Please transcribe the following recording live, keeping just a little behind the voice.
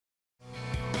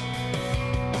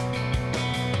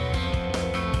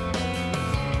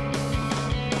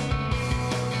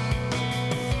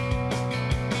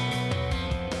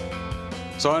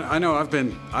So I know I've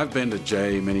been to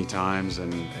Jay many times,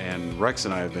 and Rex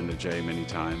and I have been to Jay many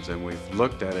times, and we've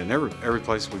looked at it. And every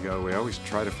place we go, we always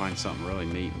try to find something really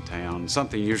neat in town.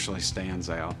 Something usually stands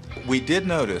out. We did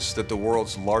notice that the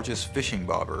world's largest fishing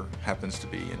bobber happens to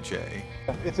be in Jay.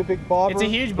 It's a big bobber. It's a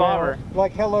huge bobber.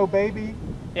 Like Hello Baby.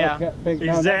 Yeah. Like, big,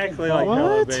 Exactly like what?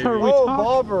 Hello Baby. Are we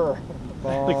bobber.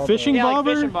 Like fishing Yeah, bobber?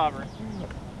 like fishing bobber.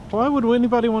 Why would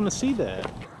anybody want to see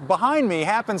that? Behind me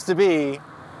happens to be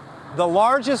the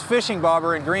largest fishing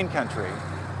bobber in green country.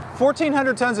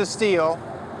 1,400 tons of steel.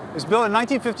 It was built in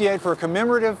 1958 for a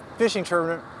commemorative fishing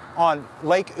tournament on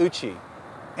Lake Uchi.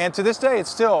 And to this day, it's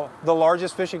still the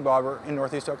largest fishing bobber in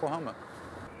northeast Oklahoma.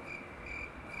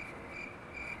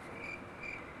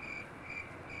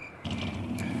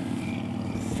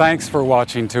 Thanks for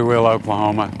watching Two Wheel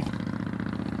Oklahoma.